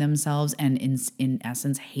punishing themselves and in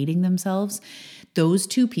essence hating themselves, those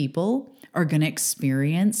two people are going to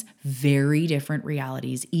experience very different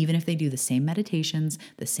realities, even if they do the same meditations,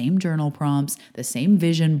 the same journal prompts, the same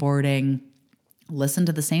vision boarding, listen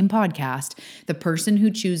to the same podcast. The person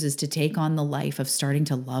who chooses to take on the life of starting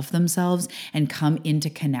to love themselves and come into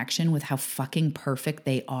connection with how fucking perfect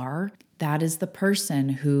they are, that is the person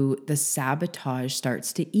who the sabotage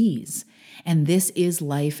starts to ease. And this is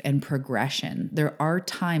life and progression. There are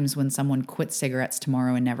times when someone quits cigarettes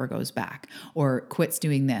tomorrow and never goes back, or quits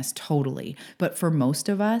doing this totally. But for most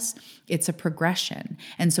of us, it's a progression.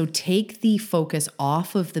 And so take the focus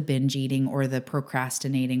off of the binge eating or the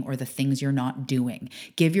procrastinating or the things you're not doing.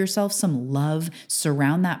 Give yourself some love.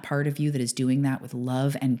 Surround that part of you that is doing that with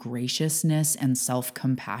love and graciousness and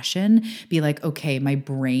self-compassion. Be like, okay, my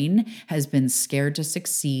brain has been scared to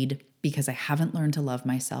succeed because I haven't learned to love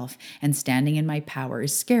myself, and standing in my power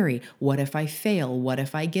is scary. What if I fail? What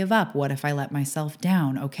if I give up? What if I let myself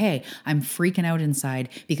down? Okay, I'm freaking out inside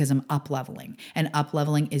because I'm up-leveling, and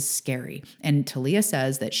up-leveling is scary. And Talia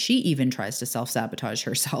says that she even tries to self-sabotage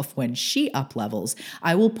herself when she up-levels.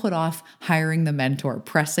 I will put off hiring the mentor,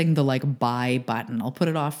 pressing the buy button. I'll put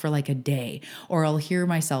it off for a day, or I'll hear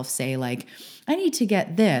myself say I need to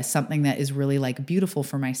get this, something that is really beautiful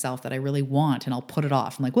for myself that I really want, and I'll put it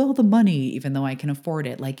off. I'm well, the money, even though I can afford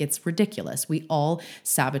it. It's ridiculous. We all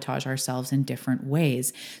sabotage ourselves in different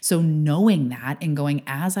ways. So knowing that and going,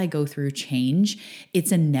 as I go through change,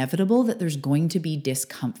 it's inevitable that there's going to be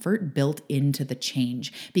discomfort built into the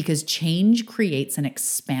change, because change creates an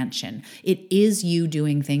expansion. It is you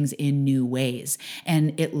doing things in new ways.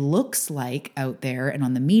 And it looks like out there and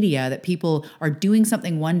on the media that people are doing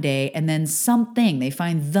something one day and then they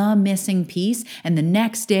find the missing piece, and the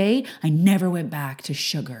next day, I never went back to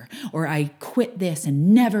sugar, or I quit this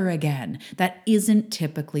and never again. That isn't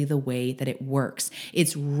typically the way that it works.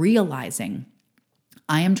 It's realizing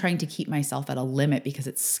I am trying to keep myself at a limit because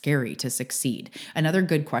it's scary to succeed. Another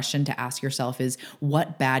good question to ask yourself is,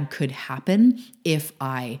 what bad could happen if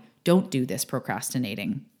I don't do this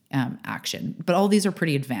procrastinating action? But all these are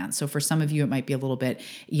pretty advanced. So for some of you, it might be a little bit,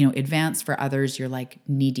 advanced. For others, you're like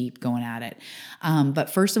knee deep going at it. But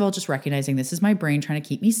first of all, just recognizing this is my brain trying to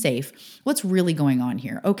keep me safe. What's really going on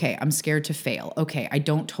here? Okay, I'm scared to fail. Okay, I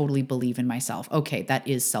don't totally believe in myself. Okay, that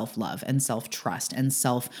is self-love and self-trust and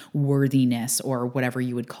self-worthiness, or whatever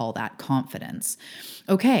you would call that, confidence.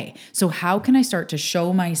 Okay, so how can I start to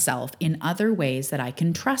show myself in other ways that I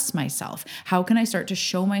can trust myself? How can I start to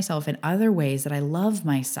show myself in other ways that I love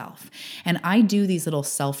myself? And I do these little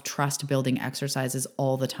self-trust building exercises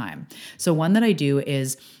all the time. So one that I do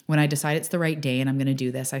is when I decide it's the right day and I'm going to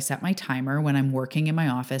do this, I set my timer when I'm working in my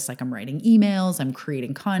office, like I'm writing emails, I'm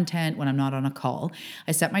creating content, when I'm not on a call.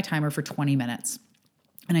 I set my timer for 20 minutes.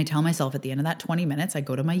 And I tell myself at the end of that 20 minutes, I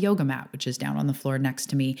go to my yoga mat, which is down on the floor next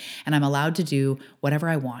to me, and I'm allowed to do whatever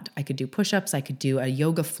I want. I could do push-ups, I could do a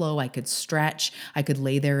yoga flow, I could stretch, I could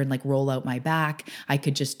lay there and like roll out my back. I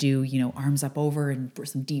could just do, arms up over and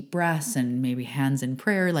some deep breaths and maybe hands in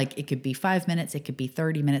prayer. Like it could be 5 minutes, it could be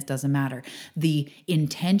 30 minutes, doesn't matter. The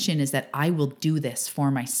intention is that I will do this for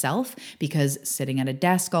myself, because sitting at a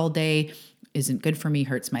desk all day isn't good for me,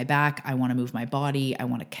 hurts my back. I want to move my body. I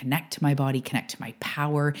want to connect to my body, connect to my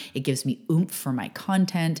power. It gives me oomph for my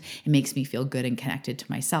content. It makes me feel good and connected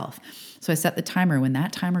to myself. So I set the timer. When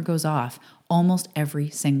that timer goes off, almost every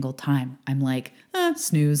single time, I'm like,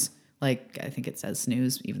 snooze. Like, I think it says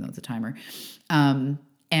snooze, even though it's a timer.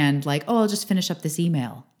 And like, I'll just finish up this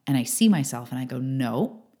email. And I see myself and I go,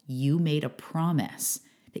 no, you made a promise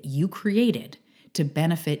that you created to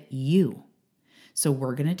benefit you. So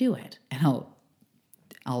we're going to do it. And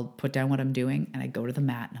I'll put down what I'm doing and I go to the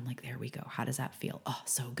mat and I'm like, there we go. How does that feel? Oh,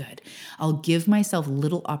 so good. I'll give myself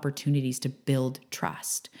little opportunities to build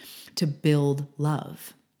trust, to build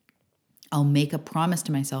love. I'll make a promise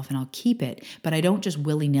to myself and I'll keep it, but I don't just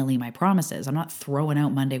willy-nilly my promises. I'm not throwing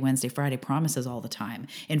out Monday, Wednesday, Friday promises all the time.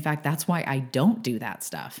 In fact, that's why I don't do that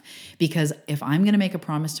stuff. Because if I'm going to make a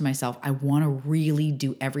promise to myself, I want to really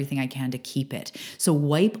do everything I can to keep it. So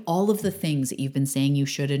wipe all of the things that you've been saying you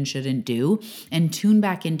should and shouldn't do and tune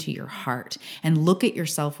back into your heart and look at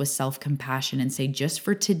yourself with self-compassion and say, just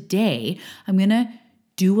for today, I'm going to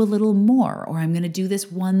do a little more, or I'm going to do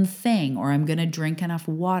this one thing, or I'm going to drink enough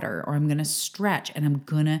water, or I'm going to stretch, and I'm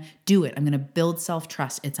going to do it. I'm going to build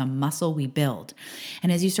self-trust. It's a muscle we build.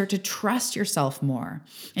 And as you start to trust yourself more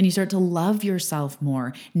and you start to love yourself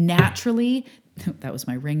more, naturally, that was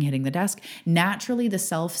my ring hitting the desk. Naturally, the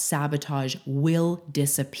self-sabotage will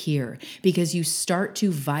disappear because you start to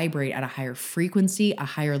vibrate at a higher frequency, a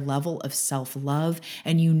higher level of self-love,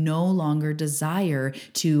 and you no longer desire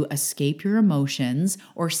to escape your emotions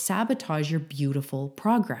or sabotage your beautiful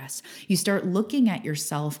progress. You start looking at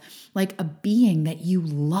yourself like a being that you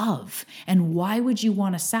love. And why would you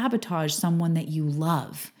want to sabotage someone that you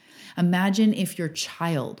love? Imagine if your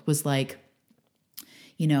child was like,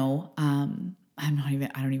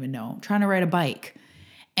 I don't even know, trying to ride a bike,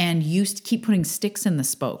 and you keep putting sticks in the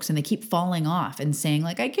spokes and they keep falling off and saying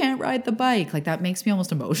like, I can't ride the bike. Like that makes me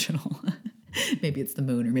almost emotional. Maybe it's the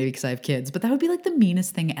moon, or maybe because I have kids, but that would be like the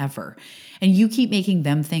meanest thing ever. And you keep making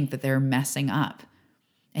them think that they're messing up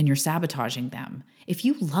and you're sabotaging them. If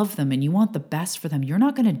you love them and you want the best for them, you're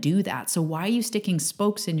not going to do that. So why are you sticking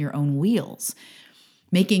spokes in your own wheels?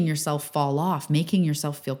 Making yourself fall off, making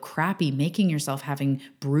yourself feel crappy, making yourself having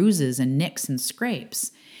bruises and nicks and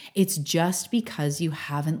scrapes. It's just because you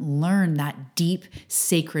haven't learned that deep,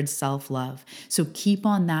 sacred self-love. So keep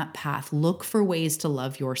on that path. Look for ways to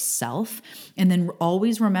love yourself. And then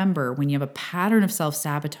always remember, when you have a pattern of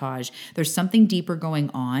self-sabotage, there's something deeper going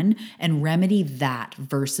on, and remedy that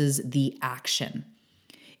versus the action.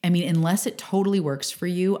 I mean, unless it totally works for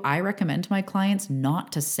you, I recommend to my clients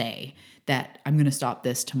not to say that I'm going to stop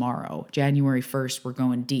this tomorrow. January 1st, we're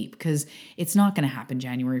going deep, because it's not going to happen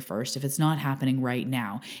January 1st if it's not happening right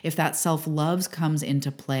now. If that self-love comes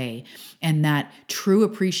into play and that true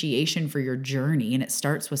appreciation for your journey, and it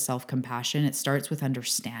starts with self-compassion, it starts with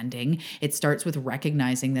understanding, it starts with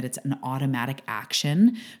recognizing that it's an automatic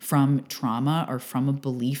action from trauma or from a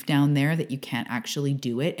belief down there that you can't actually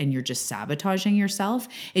do it and you're just sabotaging yourself.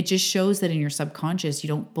 It just shows that in your subconscious, you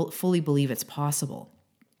don't fully believe it's possible.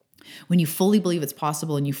 When you fully believe it's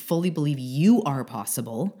possible and you fully believe you are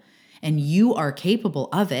possible, and you are capable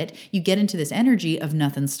of it, you get into this energy of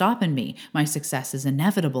nothing's stopping me. My success is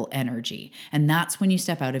inevitable energy. And that's when you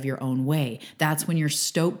step out of your own way. That's when you're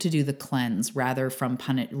stoked to do the cleanse rather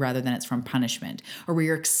than it's from punishment, or where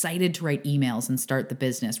you're excited to write emails and start the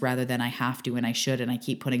business rather than I have to and I should and I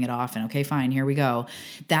keep putting it off and okay, fine, here we go.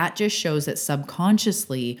 That just shows that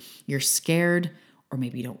subconsciously you're scared, or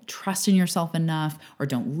maybe you don't trust in yourself enough, or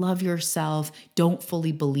don't love yourself, don't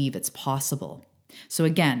fully believe it's possible. So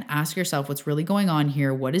again, ask yourself what's really going on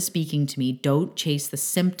here. What is speaking to me? Don't chase the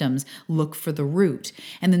symptoms, look for the root,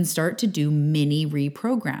 and then start to do mini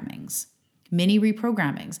reprogrammings.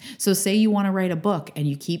 So say you want to write a book and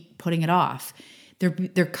you keep putting it off.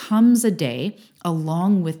 There comes a day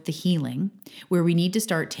along with the healing where we need to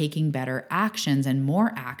start taking better actions and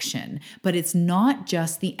more action. But it's not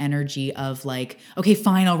just the energy of like, okay,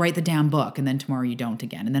 fine, I'll write the damn book. And then tomorrow you don't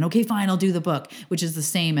again. And then, okay, fine, I'll do the book, which is the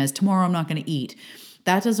same as tomorrow I'm not going to eat.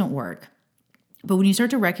 That doesn't work. But when you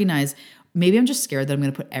start to recognize, maybe I'm just scared that I'm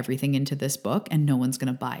going to put everything into this book and no one's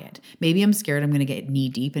going to buy it. Maybe I'm scared I'm going to get knee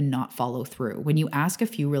deep and not follow through. When you ask a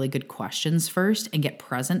few really good questions first and get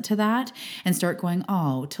present to that and start going,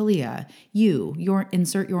 oh, Talia,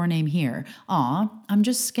 insert your name here. I'm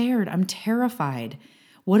just scared. I'm terrified.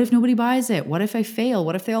 What if nobody buys it? What if I fail?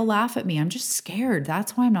 What if they all laugh at me? I'm just scared.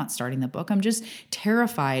 That's why I'm not starting the book. I'm just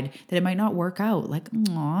terrified that it might not work out. Like,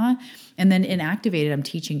 aw. And then in Activated, I'm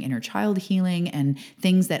teaching inner child healing and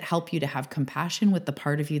things that help you to have compassion with the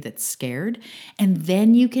part of you that's scared. And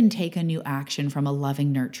then you can take a new action from a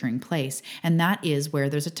loving, nurturing place. And that is where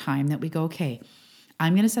there's a time that we go, okay,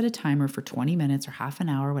 I'm going to set a timer for 20 minutes or half an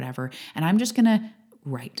hour, whatever, and I'm just going to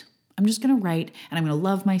write. I'm just going to write and I'm going to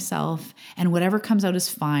love myself, and whatever comes out is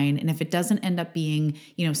fine. And if it doesn't end up being,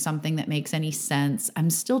 something that makes any sense, I'm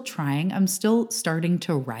still trying. I'm still starting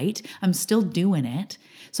to write. I'm still doing it.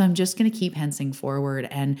 So I'm just going to keep hensing forward,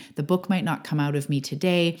 and the book might not come out of me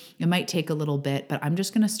today. It might take a little bit, but I'm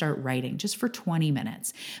just going to start writing just for 20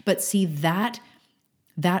 minutes. But see, that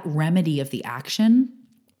remedy of the action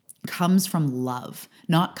comes from love,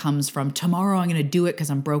 not comes from tomorrow I'm going to do it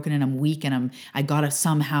because I'm broken and I'm weak and I got to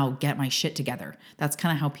somehow get my shit together. That's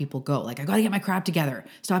kind of how people go. Like, I got to get my crap together.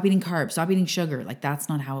 Stop eating carbs, stop eating sugar. Like, that's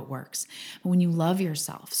not how it works. But when you love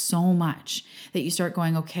yourself so much that you start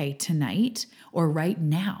going, okay, tonight or right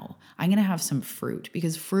now, I'm going to have some fruit,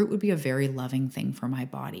 because fruit would be a very loving thing for my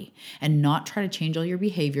body, and not try to change all your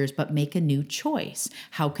behaviors, but make a new choice.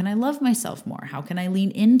 How can I love myself more? How can I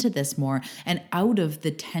lean into this more and out of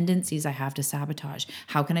the tendencies I have to sabotage?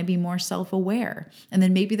 How can I be more self-aware? And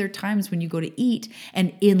then maybe there are times when you go to eat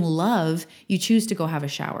and in love, you choose to go have a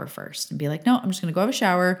shower first and be like, no, I'm just going to go have a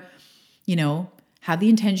shower, have the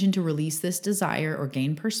intention to release this desire or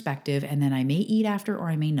gain perspective, and then I may eat after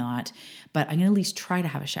or I may not, but I'm going to at least try to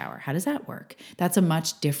have a shower. How does that work? That's a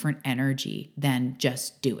much different energy than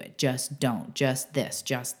just do it, just don't, just this,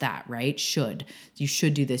 just that, right? You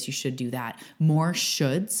should do this, you should do that. More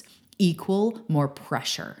shoulds equal more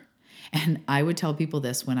pressure. And I would tell people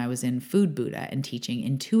this when I was in Food Buddha and teaching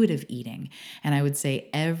intuitive eating. And I would say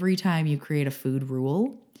every time you create a food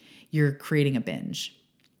rule, you're creating a binge.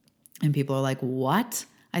 And people are like, what?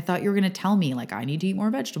 I thought you were going to tell me like I need to eat more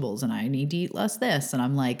vegetables and I need to eat less this. And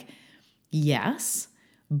I'm like, yes,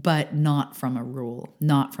 but not from a rule,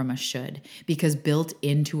 not from a should, because built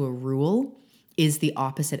into a rule is the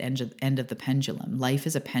opposite end of the pendulum. Life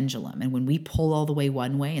is a pendulum. And when we pull all the way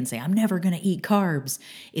one way and say, I'm never going to eat carbs,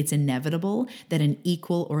 it's inevitable that an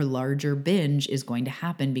equal or larger binge is going to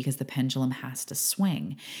happen because the pendulum has to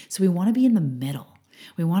swing. So we want to be in the middle.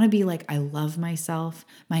 We want to be like, I love myself.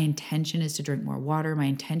 My intention is to drink more water. My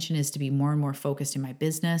intention is to be more and more focused in my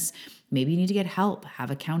business. Maybe you need to get help, have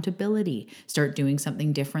accountability, start doing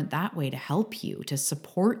something different that way to help you, to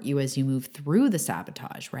support you as you move through the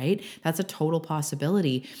sabotage, right? That's a total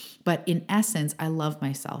possibility. But in essence, I love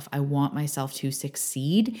myself. I want myself to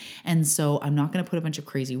succeed. And so I'm not going to put a bunch of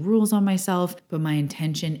crazy rules on myself, but my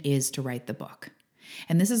intention is to write the book.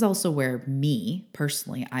 And this is also where me,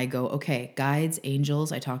 personally, I go, okay, guides,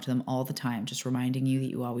 angels, I talk to them all the time, just reminding you that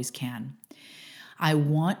you always can. I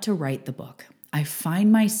want to write the book. I find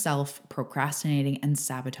myself procrastinating and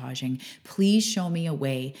sabotaging. Please show me a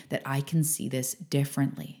way that I can see this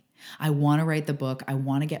differently. I want to write the book. I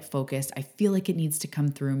want to get focused. I feel like it needs to come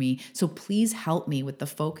through me. So please help me with the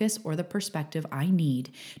focus or the perspective I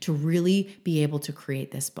need to really be able to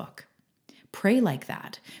create this book. Pray like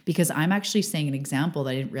that, because I'm actually saying an example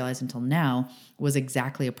that I didn't realize until now was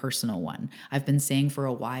exactly a personal one. I've been saying for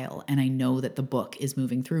a while, and I know that the book is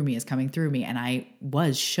moving through me, is coming through me, and I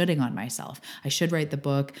was shoulding on myself. I should write the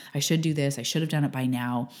book. I should do this. I should have done it by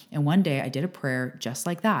now. And one day I did a prayer just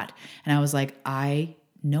like that. And I was like, I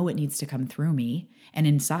know it needs to come through me. And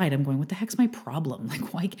inside I'm going, what the heck's my problem?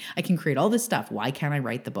 Like, why I can create all this stuff. Why can't I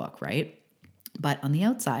write the book, right? But on the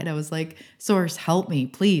outside, I was like, Source, help me,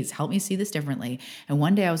 please help me see this differently. And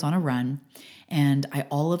one day I was on a run and I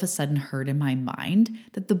all of a sudden heard in my mind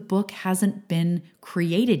that the book hasn't been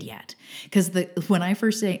created yet. Because when I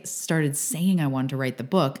first started saying I wanted to write the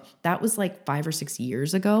book, that was like 5 or 6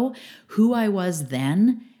 years ago. Who I was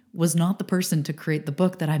then was not the person to create the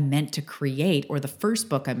book that I meant to create, or the first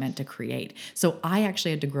book I meant to create. So I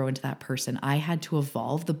actually had to grow into that person. I had to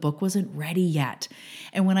evolve. The book wasn't ready yet.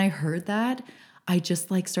 And when I heard that, I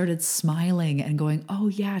just like started smiling and going, oh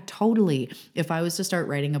yeah, totally. If I was to start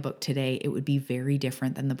writing a book today, it would be very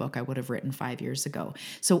different than the book I would have written 5 years ago.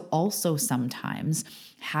 So also sometimes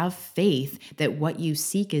have faith that what you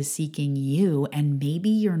seek is seeking you, and maybe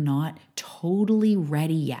you're not totally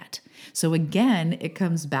ready yet. So again, it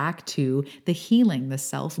comes back to the healing, the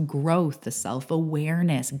self-growth, the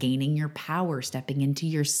self-awareness, gaining your power, stepping into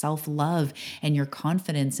your self-love and your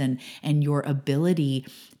confidence and your ability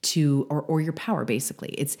to, or your power, basically.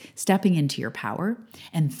 It's stepping into your power.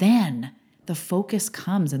 And then the focus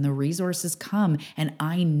comes and the resources come. And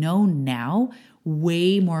I know now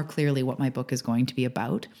way more clearly what my book is going to be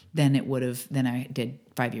about than I did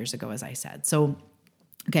 5 years ago, as I said. So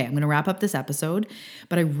okay, I'm going to wrap up this episode,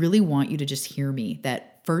 but I really want you to just hear me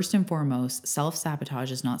that first and foremost,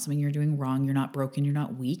 self-sabotage is not something you're doing wrong. You're not broken, you're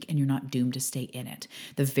not weak, and you're not doomed to stay in it.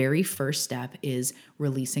 The very first step is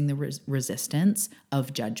releasing the resistance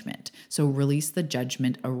of judgment. So release the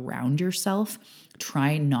judgment around yourself.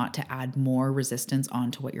 Try not to add more resistance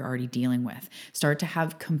onto what you're already dealing with. Start to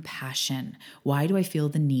have compassion. Why do I feel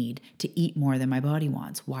the need to eat more than my body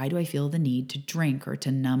wants? Why do I feel the need to drink or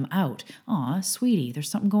to numb out? Aw, sweetie,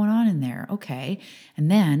 there's something going on in there. Okay.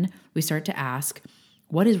 And then we start to ask,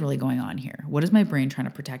 what is really going on here? What is my brain trying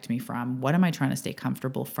to protect me from? What am I trying to stay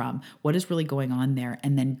comfortable from? What is really going on there?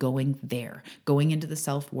 And then going into the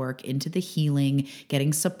self-work, into the healing,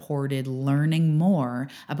 getting supported, learning more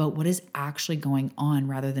about what is actually going on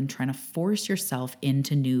rather than trying to force yourself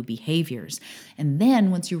into new behaviors. And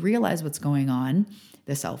then once you realize what's going on,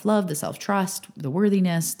 the self-love, the self-trust, the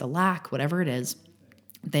worthiness, the lack, whatever it is,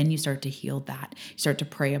 then you start to heal that. You start to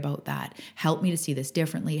pray about that. Help me to see this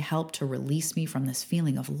differently. Help to release me from this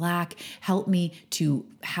feeling of lack. Help me to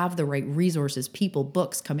have the right resources, people,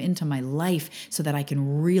 books come into my life so that I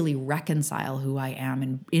can really reconcile who I am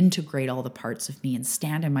and integrate all the parts of me and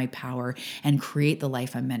stand in my power and create the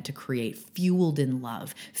life I'm meant to create, fueled in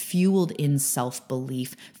love, fueled in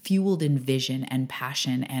self-belief, fueled in vision and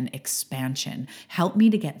passion and expansion. Help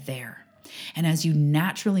me to get there. And as you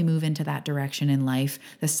naturally move into that direction in life,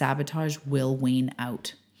 the sabotage will wane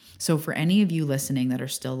out. So for any of you listening that are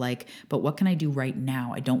still like, but what can I do right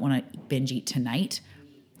now? I don't want to binge eat tonight.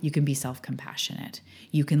 You can be self-compassionate.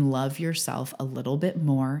 You can love yourself a little bit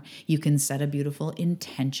more. You can set a beautiful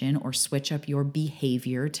intention or switch up your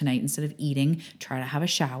behavior tonight. Instead of eating, try to have a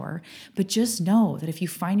shower. But just know that if you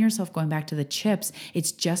find yourself going back to the chips,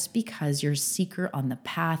 it's just because you're a seeker on the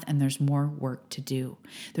path and there's more work to do.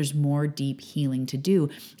 There's more deep healing to do.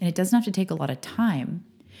 And it doesn't have to take a lot of time,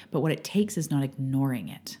 but what it takes is not ignoring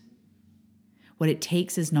it. What it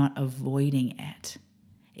takes is not avoiding it.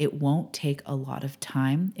 It won't take a lot of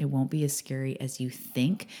time. It won't be as scary as you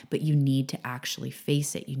think, but you need to actually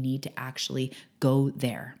face it. You need to actually go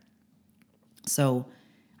there. So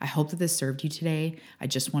I hope that this served you today. I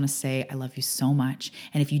just want to say I love you so much.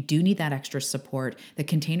 And if you do need that extra support, the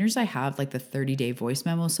containers I have, like the 30-day voice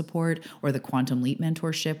memo support or the Quantum Leap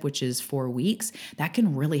mentorship, which is 4 weeks, that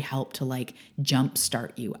can really help to like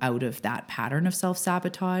jumpstart you out of that pattern of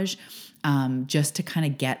self-sabotage. Just to kind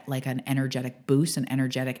of get like an energetic boost, an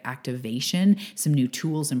energetic activation, some new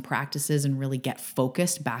tools and practices, and really get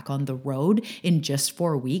focused back on the road. In just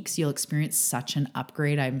 4 weeks, you'll experience such an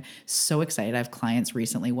upgrade. I'm so excited. I have clients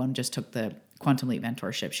recently. One just took the Quantum Leap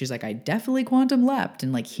mentorship. She's like, I definitely quantum leapt.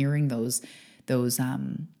 And like hearing those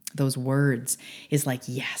words is like,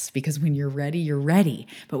 yes, because when you're ready, you're ready.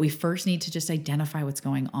 But we first need to just identify what's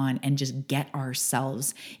going on and just get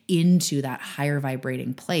ourselves into that higher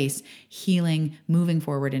vibrating place, healing, moving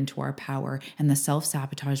forward into our power, and the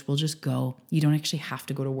self-sabotage will just go. You don't actually have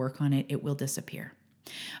to go to work on it. It will disappear.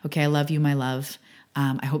 Okay, I love you, my love.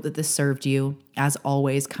 I hope that this served you. As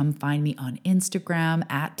always, come find me on Instagram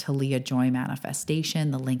at Talia Joy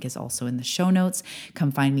Manifestation. The link is also in the show notes. Come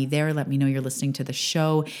find me there. Let me know you're listening to the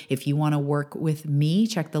show. If you want to work with me,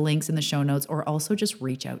 check the links in the show notes, or also just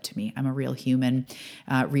reach out to me. I'm a real human.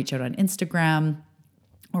 Reach out on Instagram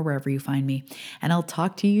or wherever you find me. And I'll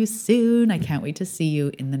talk to you soon. I can't wait to see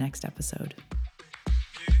you in the next episode.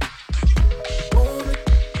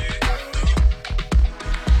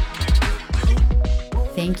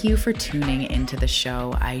 Thank you for tuning into the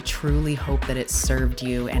show. I truly hope that it served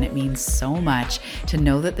you, and it means so much to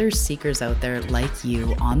know that there's seekers out there like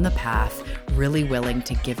you on the path, really willing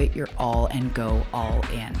to give it your all and go all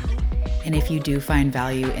in. And if you do find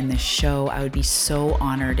value in this show, I would be so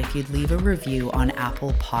honored if you'd leave a review on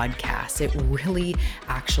Apple Podcasts. It really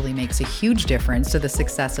actually makes a huge difference to the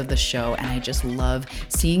success of the show, and I just love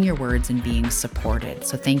seeing your words and being supported.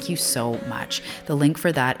 So thank you so much. The link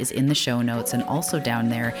for that is in the show notes, and also down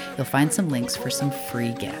there, you'll find some links for some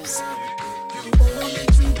free gifts.